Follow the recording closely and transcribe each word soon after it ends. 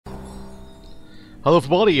Hello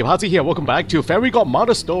everybody, Party here, welcome back to Fairy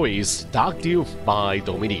Godmother Stories, Dark Deal by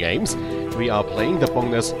Domini Games. We are playing the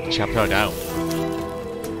bonus chapter now.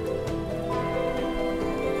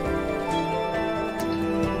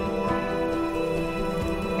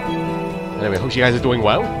 Anyway, hope you guys are doing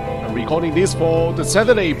well. I'm recording this for the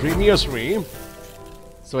Saturday premiere stream,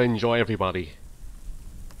 so enjoy everybody.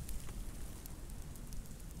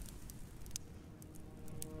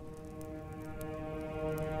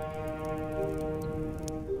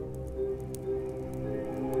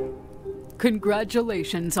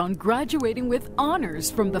 Congratulations on graduating with honors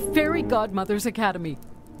from the Fairy Godmother's Academy.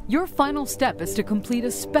 Your final step is to complete a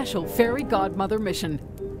special Fairy Godmother mission.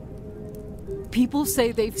 People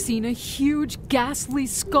say they've seen a huge, ghastly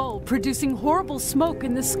skull producing horrible smoke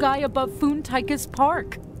in the sky above Foontychus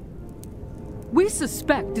Park. We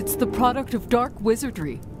suspect it's the product of dark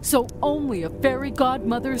wizardry, so only a Fairy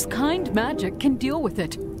Godmother's kind magic can deal with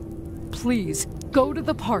it. Please, go to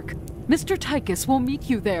the park. Mr. Tychus will meet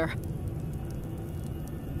you there.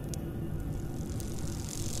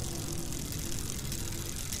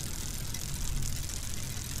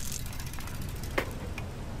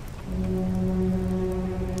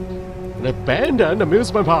 An abandoned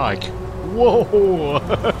amusement park! Whoa!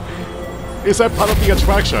 Is that part of the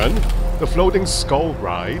attraction? The floating skull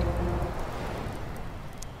ride?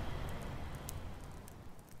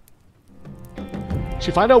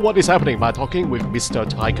 She find out what is happening by talking with Mr.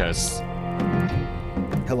 Tychus.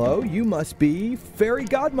 Hello, you must be Fairy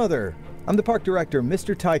Godmother. I'm the park director,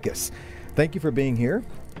 Mr. Tychus. Thank you for being here.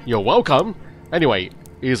 You're welcome. Anyway,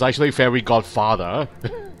 it's actually Fairy Godfather.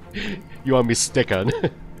 You are mistaken.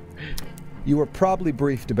 You were probably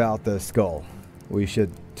briefed about the skull. We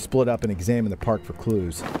should split up and examine the park for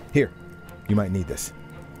clues. Here, you might need this.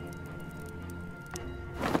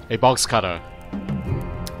 A box cutter.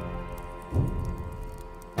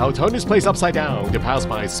 I'll turn this place upside down to pass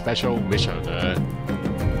my special mission. The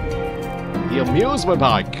amusement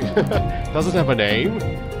park. Doesn't have a name.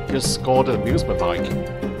 Just called an amusement park.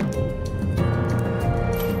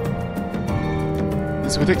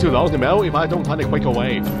 This will take too long to melt if I don't find a quicker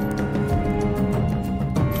way.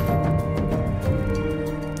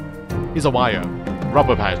 Here's a wire,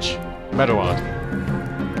 rubber patch, metal rod.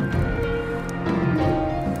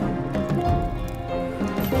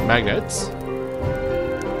 Magnets.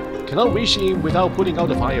 Cannot reach in without putting out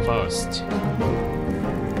the fire first.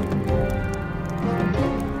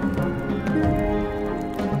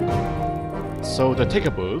 So the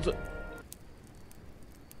ticket booth.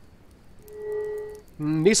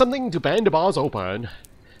 Need something to bend the bars open.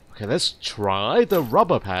 Okay, let's try the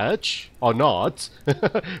rubber patch. Or not.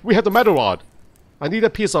 We have the metal rod. I need a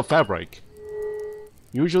piece of fabric.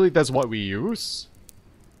 Usually that's what we use.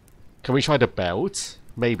 Can we try the belt?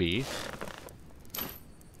 Maybe.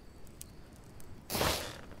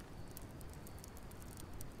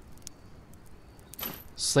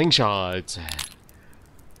 Slingshot.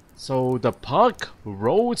 So the park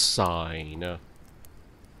road sign.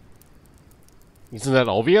 Isn't that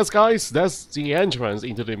obvious, guys? That's the entrance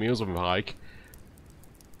into the amusement park.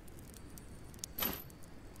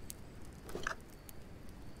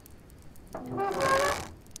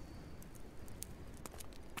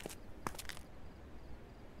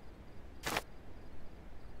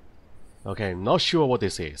 Okay, I'm not sure what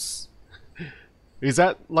this is. Is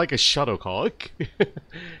that like a shuttlecock?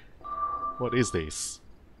 What is this?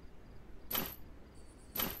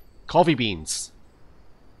 Coffee beans.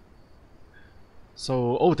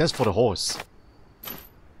 So, oh, that's for the horse.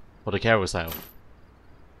 For the carousel.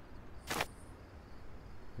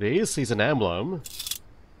 This is an emblem.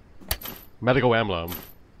 Medical emblem.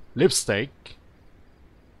 Lipstick.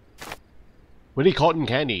 We need cotton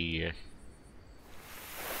candy.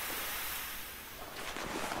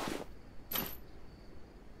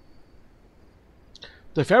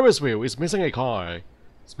 The Ferris wheel is missing a car.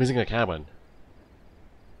 It's missing a cabin.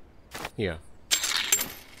 Here.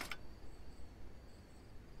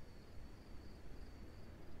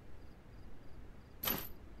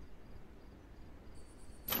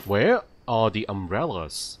 Where are the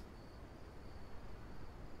umbrellas?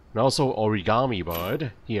 And also origami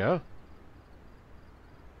bird here.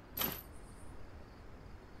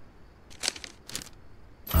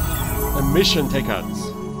 Admission tickets.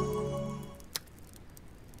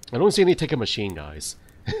 I don't see any ticket machine, guys.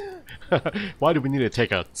 Why do we need a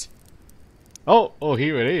ticket? Oh,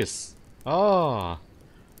 here it is. Ah,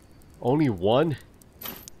 only one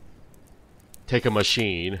ticket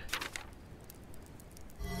machine.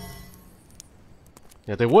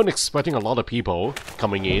 Yeah, they weren't expecting a lot of people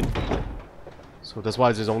coming in. So that's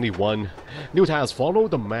why there's only one. New task, follow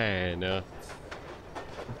the man.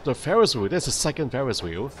 the Ferris wheel. There's a second Ferris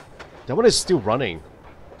wheel. That one is still running.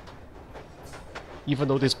 Even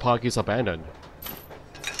though this park is abandoned.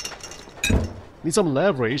 Need some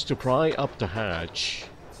leverage to pry up the hatch.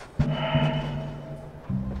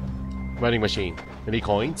 Vending machine. Any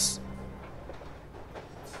coins?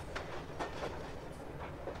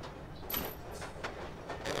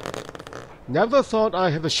 Never thought I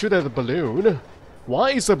had to shoot at a balloon.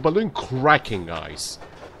 Why is the balloon cracking, guys?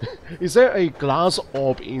 Is there a glass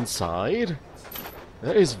orb inside?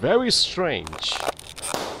 That is very strange.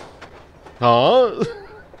 Huh?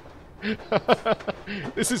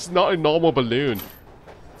 This is not a normal balloon.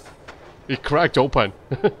 It cracked open.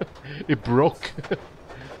 It broke.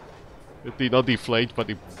 It did not deflate, but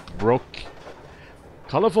it broke.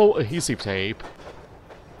 Colorful adhesive tape.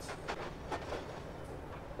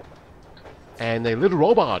 And a little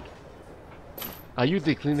robot. Are you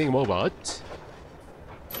the cleaning robot?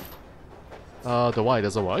 The Y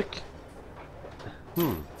doesn't work.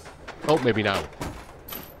 Oh, maybe now.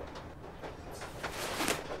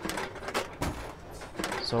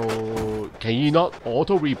 So, can you not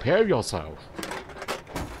auto-repair yourself?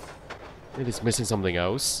 It is missing something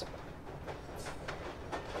else.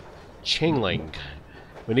 Chain link.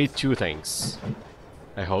 We need two things.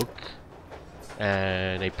 A hook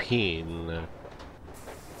and a pin.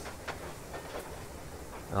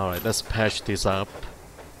 Alright, let's patch this up.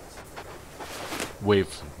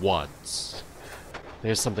 With what?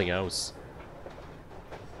 There's something else.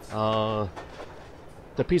 The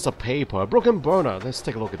piece of paper. Broken burner. Let's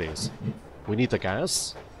take a look at this. We need the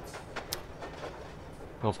gas.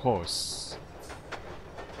 Of course.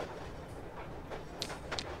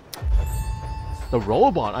 The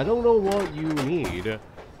robot. I don't know what you need.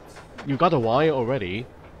 You got the wire already.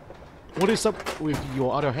 What is up with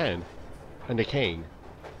your other hand? And the cane.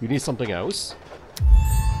 You need something else?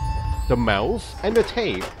 The mouth and the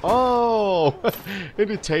tape. Oh! And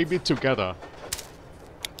they tape it together.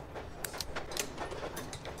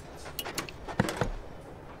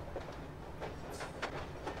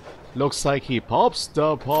 Looks like he pops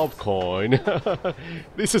the popcorn.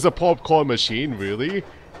 This is a popcorn machine, really?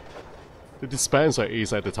 The dispenser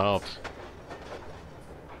is at the top.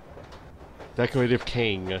 Decorative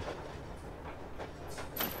king.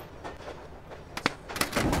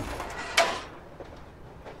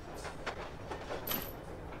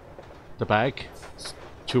 The back? It's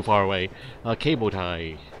too far away. Cable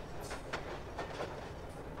tie.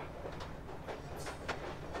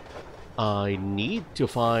 I need to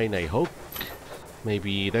find a hook.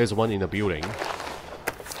 Maybe there's one in the building.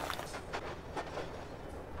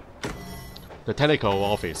 The technical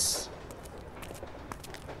office.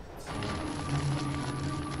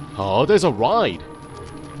 Oh, there's a ride.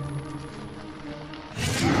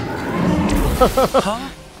 Huh?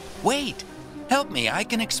 Wait! Help me, I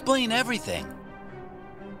can explain everything.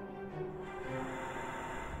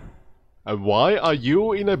 And why are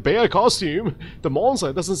you in a bear costume? The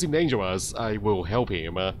monster doesn't seem dangerous. I will help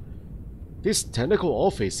him. This technical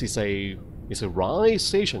office is a ride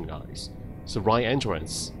station, guys. It's a ride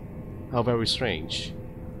entrance. How very strange.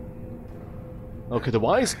 Okay, the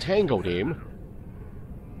wires tangled him.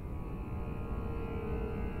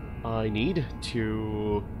 I need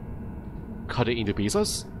to cut it into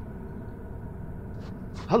pieces.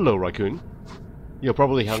 Hello, raccoon. You're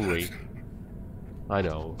probably hungry. I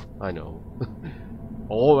know, I know.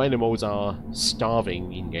 All animals are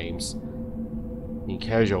starving in games. In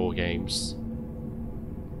casual games.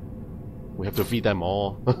 We have to feed them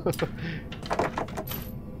all.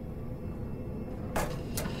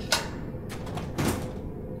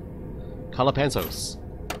 Color pencils.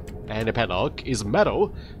 And the padlock is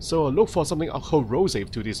metal, so look for something corrosive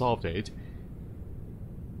to dissolve it.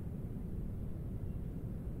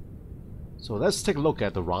 So let's take a look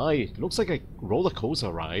at the ride. Looks like a roller coaster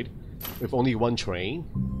ride with only one train.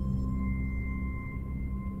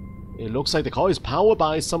 It looks like the car is powered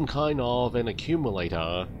by some kind of an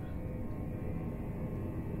accumulator.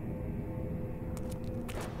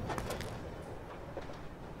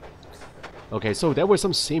 Okay, so there were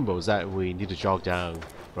some symbols that we need to jot down,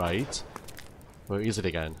 right? Where is it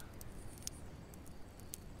again?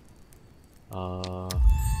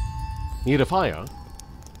 Near the fire?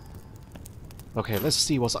 Okay, let's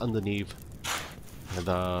see what's underneath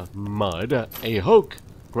the mud. A hook!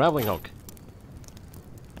 Grappling hook.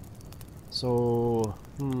 So,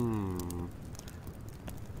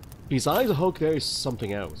 besides the hook, there is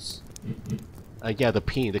something else. Yeah, the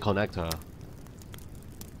pin, the connector.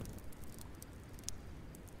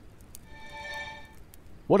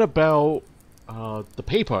 What about the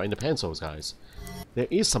paper and the pencils, guys? There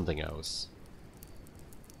is something else.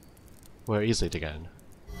 Where is it again?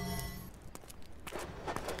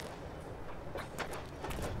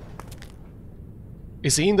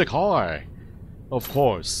 It's in the car. Of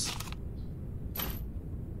course.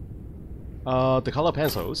 The color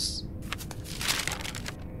pencils.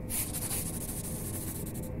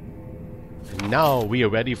 And now we are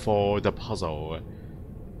ready for the puzzle.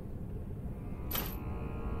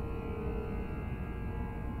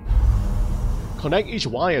 Connect each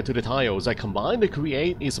wire to the tiles that combine to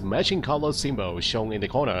create its matching color symbol shown in the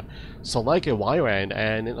corner. Select a wire end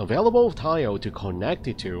and an available tile to connect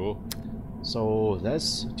it to. So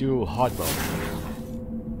let's do hard mode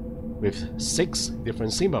with 6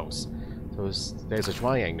 different symbols. So there's a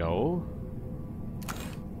triangle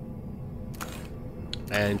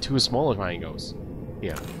and 2 smaller triangles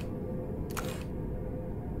here,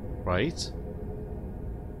 right?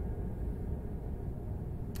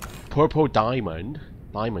 Purple diamond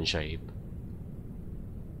shape,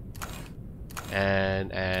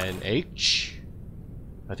 and an H.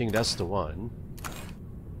 I think that's the one.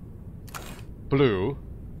 Blue.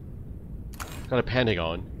 Got a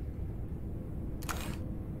pentagon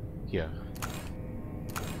here.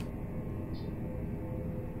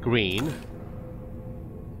 Green.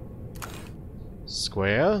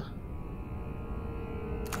 Square.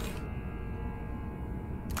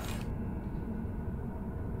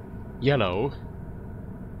 Yellow.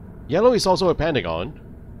 Yellow is also a pentagon.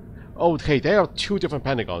 Okay, there are 2 different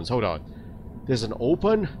pentagons. Hold on. There's an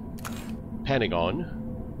open pentagon.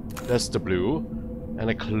 That's the blue. And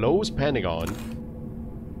a closed pentagon.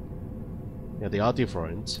 Yeah, they are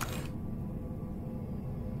different.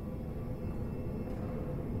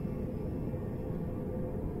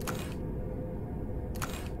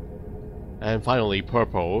 And finally,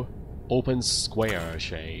 purple. Open square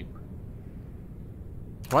shape.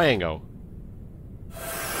 Triangle.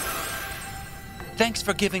 Thanks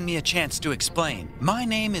for giving me a chance to explain. My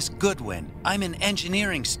name is Goodwin. I'm an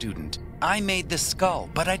engineering student. I made the skull,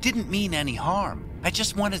 but I didn't mean any harm. I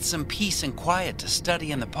just wanted some peace and quiet to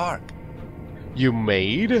study in the park. You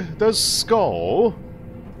made the skull?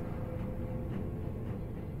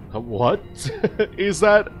 What? Is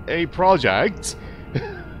that a project?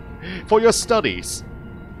 For your studies?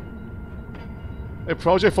 A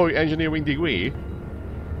project for your engineering degree?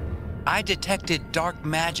 I detected dark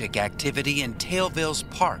magic activity in Tailville's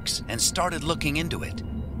parks and started looking into it.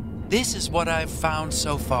 This is what I've found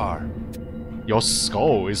so far. Your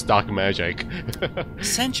skull is dark magic.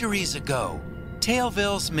 Centuries ago,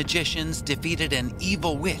 Tailville's magicians defeated an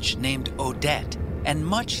evil witch named Odette, and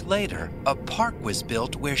much later, a park was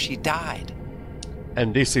built where she died.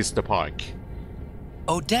 And this is the park.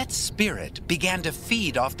 Odette's spirit began to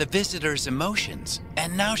feed off the visitors' emotions,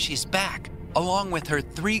 and now she's back, along with her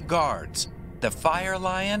 3 guards, the Fire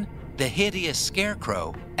Lion, the Hideous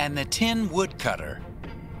Scarecrow, and the Tin Woodcutter.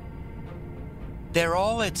 They're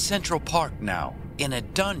all at Central Park now, in a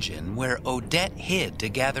dungeon where Odette hid to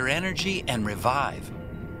gather energy and revive.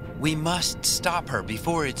 We must stop her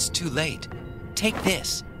before it's too late. Take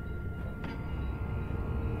this.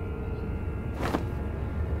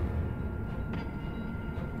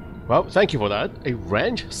 Well, thank you for that. A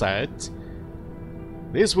wrench set.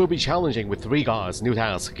 This will be challenging with 3 guards. New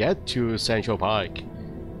task. Get to Central Park.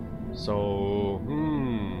 So,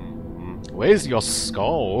 where's your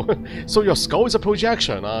skull? So your skull is a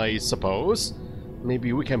projection, I suppose.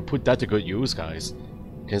 Maybe we can put that to good use, guys.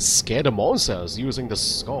 Can scare the monsters using the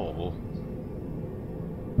skull.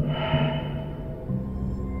 I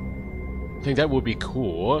think that would be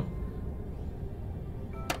cool.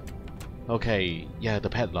 Okay, yeah, the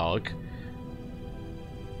padlock.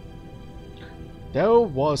 There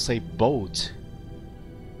was a boat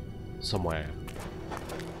somewhere.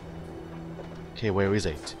 Okay, where is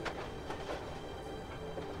it?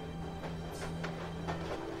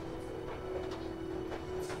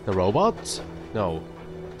 The robot? No.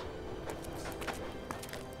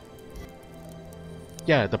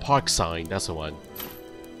 Yeah, the park sign, that's the one.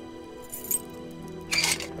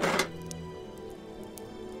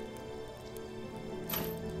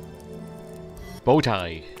 Bow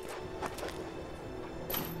tie.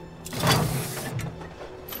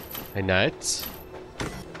 A net.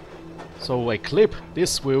 So a clip,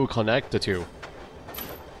 this will connect the 2.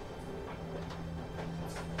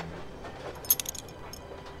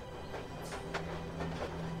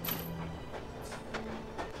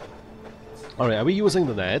 Alright, are we using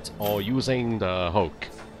the net or using the hook?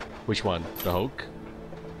 Which one? The hook?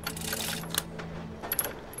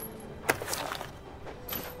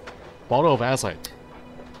 Bottle of acid.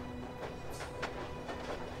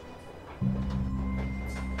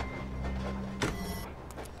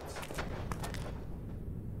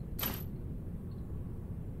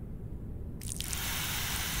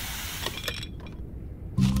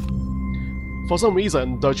 For some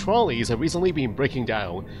reason, the trolleys have recently been breaking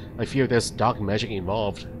down. I feel there's dark magic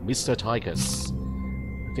involved, Mr. Tychus.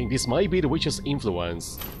 I think this might be the witch's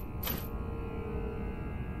influence.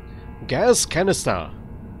 Gas canister.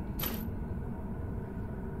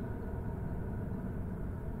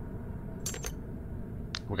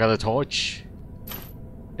 We got a torch.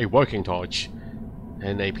 A working torch.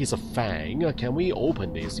 And a piece of fang. Can we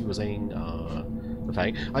open this using the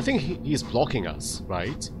fang? I think he's blocking us,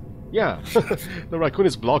 right? Yeah, the raccoon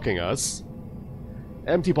is blocking us.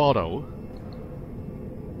 Empty bottle.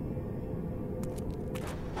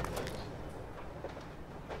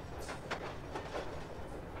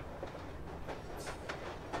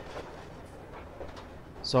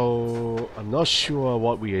 So, I'm not sure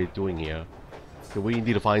what we are doing here. Do we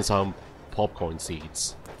need to find some popcorn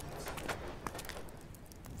seeds?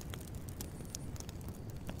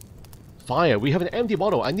 Fire! We have an empty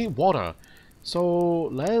bottle! I need water! So,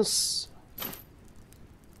 let's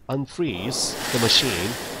unfreeze the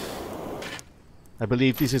machine. I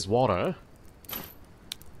believe this is water.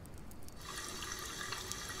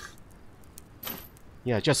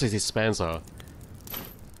 Yeah, just a dispenser.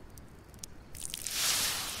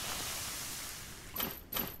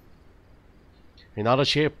 Another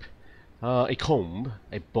chip, a comb,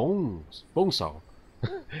 a bone saw.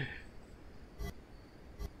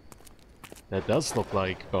 That does look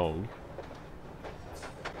like bone.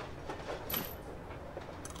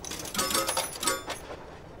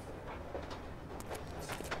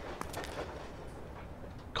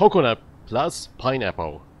 Coconut plus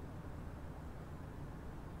pineapple.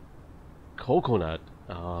 Coconut,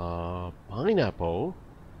 pineapple.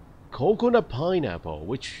 Coconut pineapple.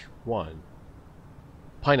 Which one?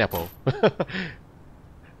 Pineapple.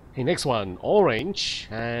 Okay, next one. Orange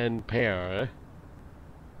and pear.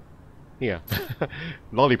 Here.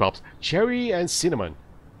 Lollipops. Cherry and cinnamon.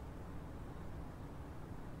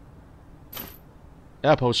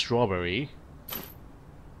 Apple strawberry.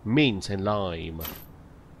 Mint and lime.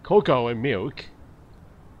 Cocoa and milk.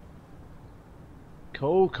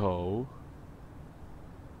 Cocoa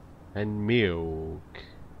and milk.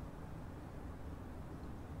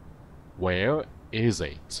 Where is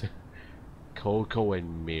it? Cocoa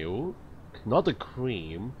and milk? Not the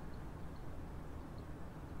cream.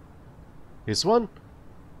 This one?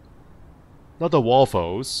 Not the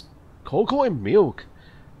waffles. Cocoa and milk.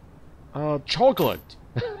 Chocolate.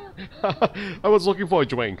 I was looking for a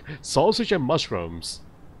drink. Sausage and mushrooms.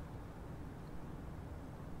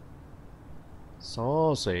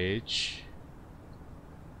 Sausage.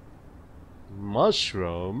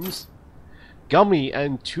 Mushrooms. Gummy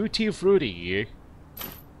and tutti frutti.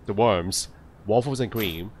 The worms. Waffles and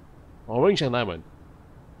cream. Orange and lemon.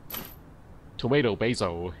 Tomato,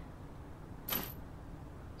 basil.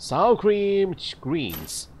 Sour cream,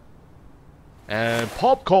 greens. And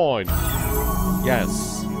popcorn!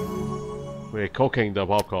 Yes. We're cooking the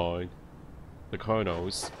popcorn. The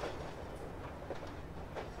kernels.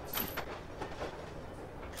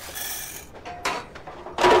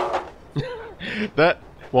 That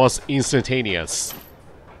was instantaneous.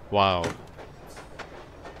 Wow.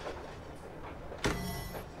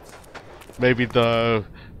 Maybe the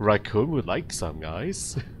raccoon would like some,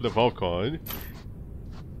 guys. The popcorn.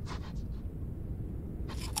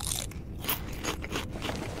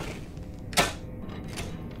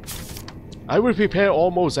 I will prepare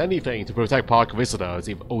almost anything to protect park visitors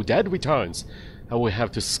if Odette returns. I will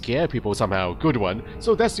have to scare people somehow. Good one.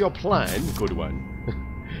 So that's your plan? Good one.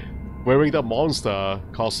 Wearing the monster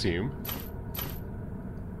costume.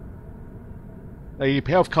 A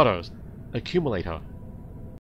pair of cutters. Accumulator.